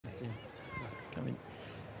I mean,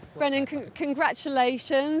 Brennan,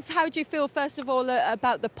 congratulations. How do you feel, first of all,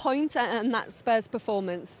 about the point and that Spurs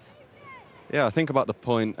performance? Yeah, I think about the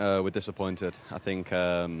point, we're disappointed. I think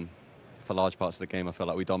for large parts of the game, I feel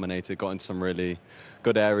like we dominated, got into some really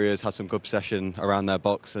good areas, had some good possession around their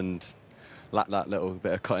box, and lacked that little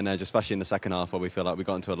bit of cutting edge, especially in the second half where we feel like we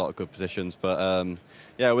got into a lot of good positions. But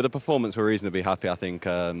yeah, with the performance, we're reasonably happy. I think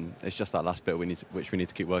it's just that last bit which we need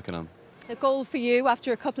to keep working on. A goal for you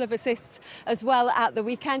after a couple of assists as well at the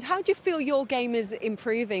weekend. How do you feel your game is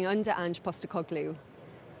improving under Ange Postecoglou?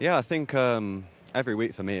 Yeah, I think every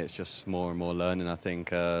week for me it's just more and more learning. I think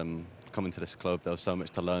coming to this club there was so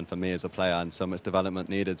much to learn for me as a player and so much development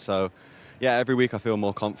needed. So yeah, every week I feel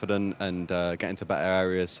more confident and get into better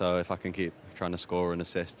areas. So if I can keep trying to score and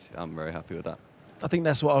assist, I'm very happy with that. I think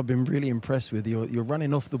that's what I've been really impressed with. You're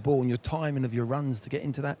running off the ball and your timing of your runs to get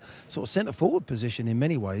into that sort of centre-forward position in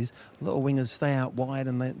many ways. A lot of wingers stay out wide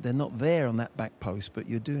and they're not there on that back post, but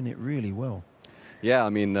you're doing it really well. Yeah,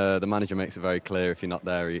 I mean, the manager makes it very clear if you're not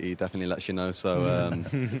there, he definitely lets you know. So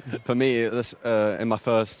for me, in my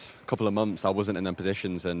first couple of months, I wasn't in them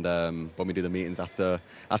positions. And when we do the meetings after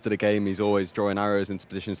the game, he's always drawing arrows into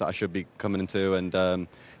positions that I should be coming into. And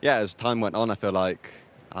yeah, as time went on, I feel like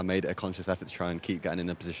I made it a conscious effort to try and keep getting in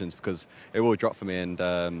the positions because it will drop for me. And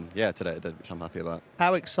yeah, today it did, which I'm happy about.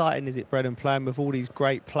 How exciting is it, Brennan, playing with all these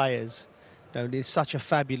great players? You know, there's such a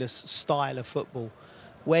fabulous style of football.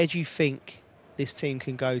 Where do you think this team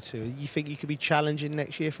can go to? You think you could be challenging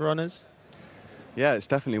next year for honours? Yeah, it's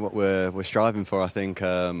definitely what we're striving for. I think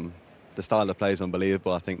the style of play is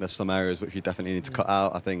unbelievable. I think there's some areas which we definitely need to cut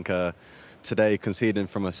out. I think today conceding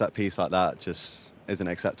from a set piece like that just isn't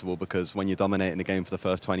acceptable because when you're dominating the game for the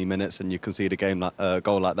first 20 minutes and you concede a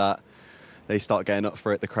goal like that, they start getting up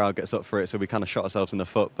for it, the crowd gets up for it, so we kind of shot ourselves in the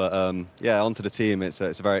foot. But yeah, onto the team, it's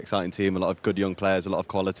a very exciting team, a lot of good young players, a lot of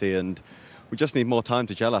quality, and we just need more time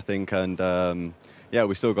to gel, I think. And yeah,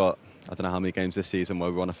 we still got, I don't know how many games this season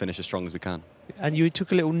where we want to finish as strong as we can. And you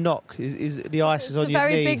took a little knock. Is the ice is on your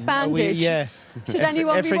knee? It's a very big bandage. Yeah. Should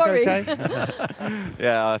anyone be worried? Okay?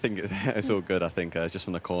 Yeah, I think it's all good. I think just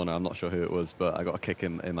from the corner, I'm not sure who it was, but I got a kick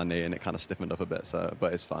in my knee and it kind of stiffened up a bit. So,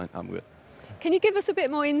 but it's fine. I'm good. Can you give us a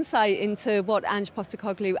bit more insight into what Ange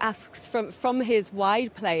Postecoglou asks from his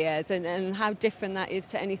wide players and how different that is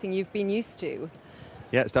to anything you've been used to?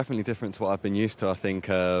 Yeah, it's definitely different to what I've been used to. I think,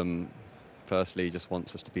 firstly, he just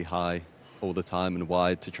wants us to be high all the time and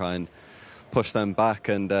wide to try and push them back.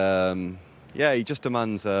 And, yeah, he just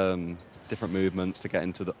demands different movements to get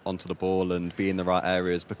onto the ball and be in the right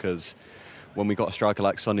areas because when we got a striker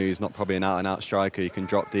like Son, who's not probably an out-and-out striker, he can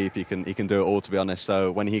drop deep, he can do it all, to be honest.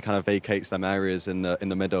 So when he kind of vacates them areas in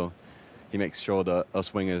the middle, he makes sure that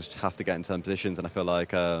us wingers have to get into them positions. And I feel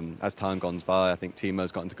like as time goes by, I think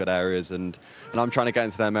Timo's got into good areas and I'm trying to get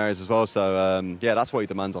into them areas as well. So yeah, that's what he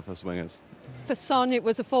demands of us wingers. For Son, it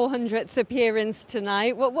was a 400th appearance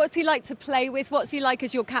tonight. What's he like to play with? What's he like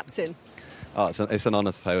as your captain? Oh, it's an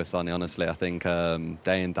honour to play with Sonny, honestly. I think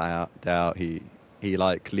day in, day out, he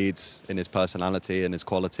like leads in his personality and his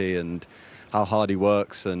quality and how hard he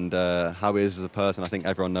works and how he is as a person. I think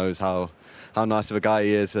everyone knows how nice of a guy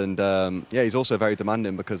he is. And yeah, he's also very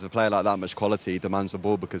demanding because a player like that much quality demands the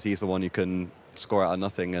ball because he's the one who can score out of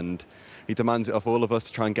nothing. And he demands it off all of us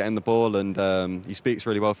to try and get in the ball. And he speaks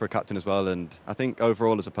really well for a captain as well. And I think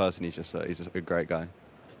overall as a person, he's just a great guy.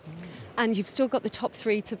 And you've still got the top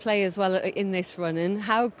three to play as well in this run-in.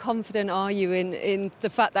 How confident are you in the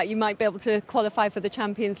fact that you might be able to qualify for the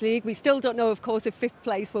Champions League? We still don't know, of course, if fifth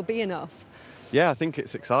place will be enough. Yeah, I think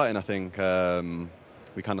it's exciting. I think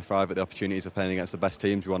we kind of thrive at the opportunities of playing against the best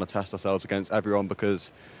teams. We want to test ourselves against everyone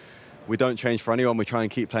because we don't change for anyone. We try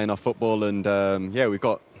and keep playing our football. And yeah, we've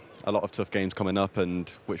got a lot of tough games coming up, and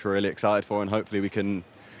which we're really excited for. And hopefully we can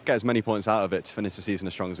get as many points out of it to finish the season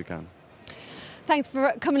as strong as we can. Thanks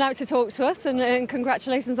for coming out to talk to us, and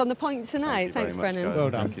congratulations on the point tonight. Thanks, Brennan. Guys. Well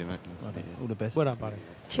done. Thank you, mate. All the best. Well done, buddy.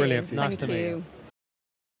 Cheers. Brilliant. Nice Thank to meet you. you.